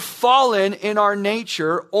we are fallen in our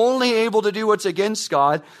nature, only able to do what's against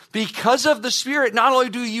God, because of the Spirit, not only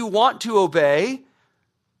do you want to obey,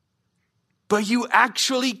 but you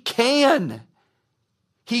actually can.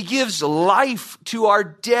 He gives life to our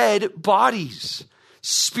dead bodies,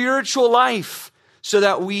 spiritual life, so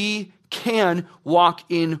that we can walk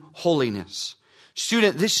in holiness.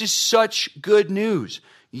 Student, this is such good news.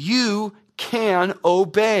 You can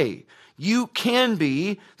obey. You can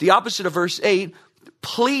be, the opposite of verse 8,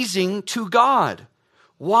 pleasing to God.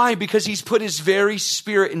 Why? Because He's put His very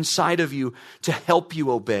Spirit inside of you to help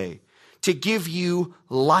you obey, to give you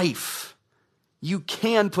life. You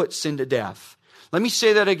can put sin to death. Let me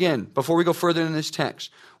say that again before we go further in this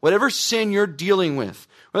text. Whatever sin you're dealing with,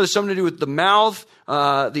 whether it's something to do with the mouth,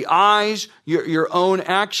 the eyes, your own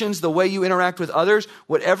actions, the way you interact with others,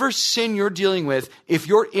 whatever sin you're dealing with, if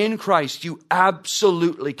you're in Christ, you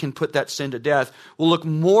absolutely can put that sin to death. We'll look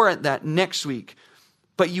more at that next week.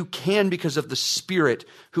 But you can because of the Spirit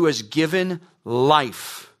who has given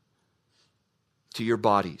life to your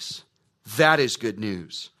bodies. That is good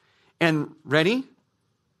news. And ready?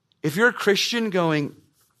 If you're a Christian going,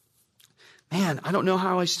 man, I don't know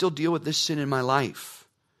how I still deal with this sin in my life.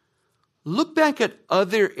 Look back at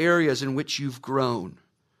other areas in which you've grown.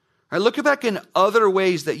 Or look back in other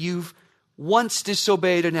ways that you've once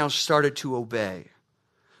disobeyed and now started to obey.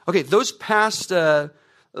 Okay, those past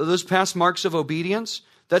marks of obedience,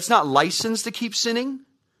 that's not license to keep sinning,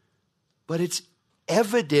 but it's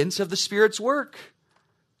evidence of the Spirit's work.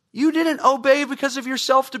 You didn't obey because of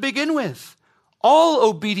yourself to begin with. All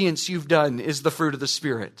obedience you've done is the fruit of the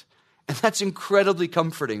Spirit. And that's incredibly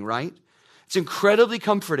comforting, right? It's incredibly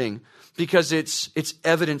comforting because it's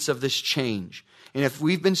evidence of this change. And if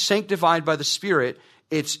we've been sanctified by the Spirit,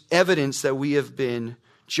 it's evidence that we have been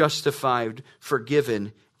justified,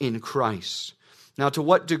 forgiven in Christ. Now, to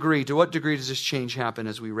what degree does this change happen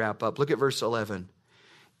as we wrap up? Look at verse 11.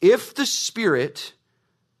 If the Spirit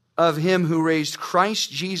of him who raised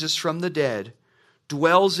Christ Jesus from the dead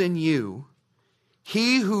dwells in you,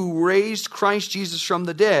 he who raised Christ Jesus from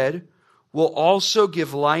the dead will also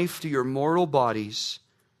give life to your mortal bodies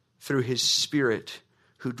through his Spirit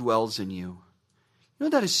who dwells in you. You know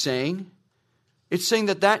what that is saying? It's saying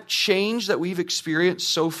that change that we've experienced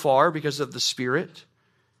so far because of the Spirit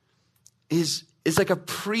is like a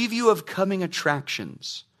preview of coming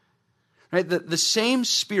attractions. Right? The same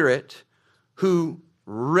Spirit who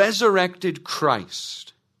resurrected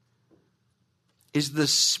Christ is the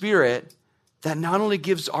Spirit that not only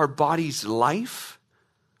gives our bodies life,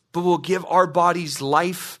 but will give our bodies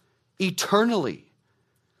life eternally.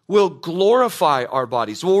 Will glorify our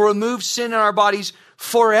bodies. Will remove sin in our bodies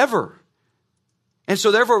forever. And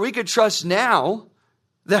so therefore we could trust now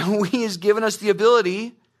that He has given us the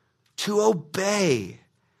ability to obey.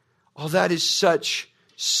 Oh, that is such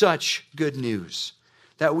good news.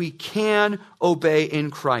 That we can obey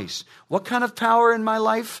in Christ. What kind of power in my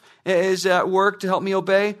life is at work to help me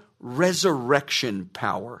obey? Resurrection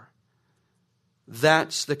power.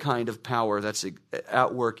 That's the kind of power that's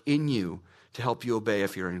at work in you to help you obey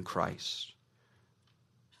if you're in Christ.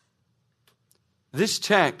 This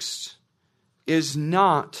text is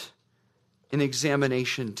not an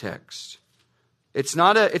examination text. It's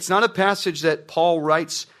not a passage that Paul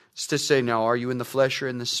writes to say, now, are you in the flesh or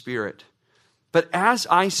in the Spirit? But as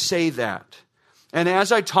I say that, and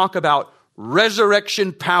as I talk about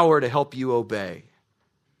resurrection power to help you obey,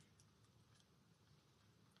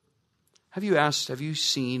 have you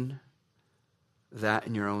seen that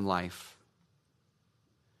in your own life?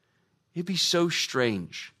 It'd be so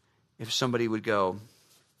strange if somebody would go,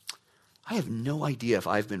 I have no idea if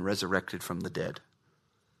I've been resurrected from the dead.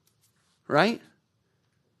 Right?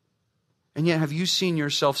 And yet, have you seen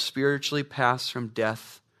yourself spiritually pass from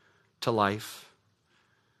death to life?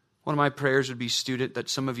 One of my prayers would be, student, that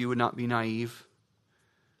some of you would not be naive.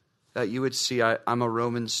 That you would see I'm a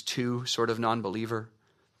Romans 2 sort of non-believer.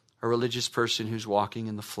 A religious person who's walking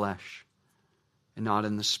in the flesh and not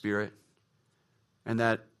in the Spirit. And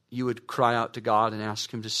that you would cry out to God and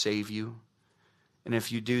ask Him to save you. And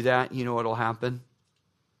if you do that, you know what will happen?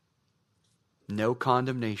 No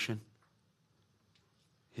condemnation.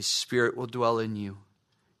 His Spirit will dwell in you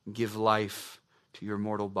and give life to your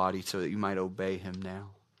mortal body so that you might obey Him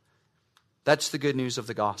now. That's the good news of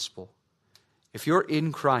the gospel. If you're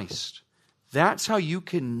in Christ, that's how you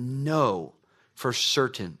can know for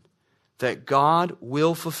certain that God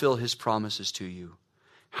will fulfill His promises to you.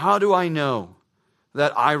 How do I know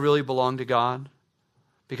that I really belong to God?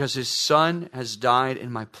 Because His Son has died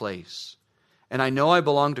in my place. And I know I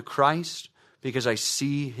belong to Christ because I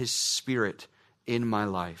see His Spirit in my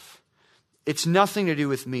life. It's nothing to do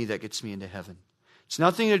with me that gets me into heaven. It's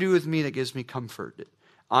nothing to do with me that gives me comfort.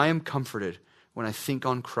 I am comforted when I think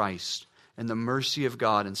on Christ and the mercy of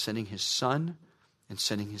God in sending His Son and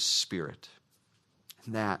sending His Spirit.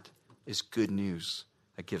 And that is good news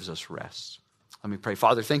that gives us rest. Let me pray.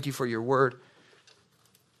 Father, thank you for your word.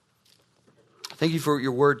 Thank you for what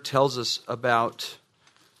your word tells us about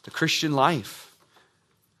the Christian life.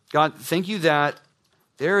 God, thank you that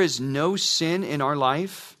there is no sin in our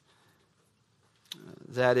life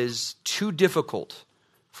that is too difficult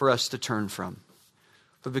for us to turn from.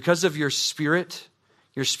 But because of your Spirit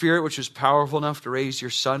which was powerful enough to raise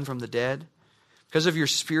your Son from the dead, Because of your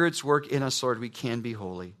Spirit's work in us, Lord, we can be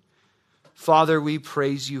holy. Father, we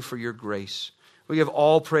praise you for your grace. We give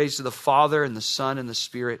all praise to the Father and the Son and the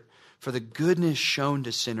Spirit for the goodness shown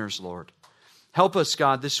to sinners, Lord. Help us,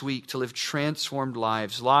 God, this week to live transformed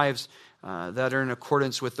lives, that are in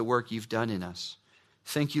accordance with the work you've done in us.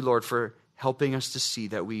 Thank you, Lord, for helping us to see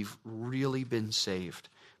that we've really been saved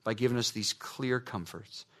by giving us these clear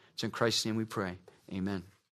comforts. It's in Christ's name we pray. Amen.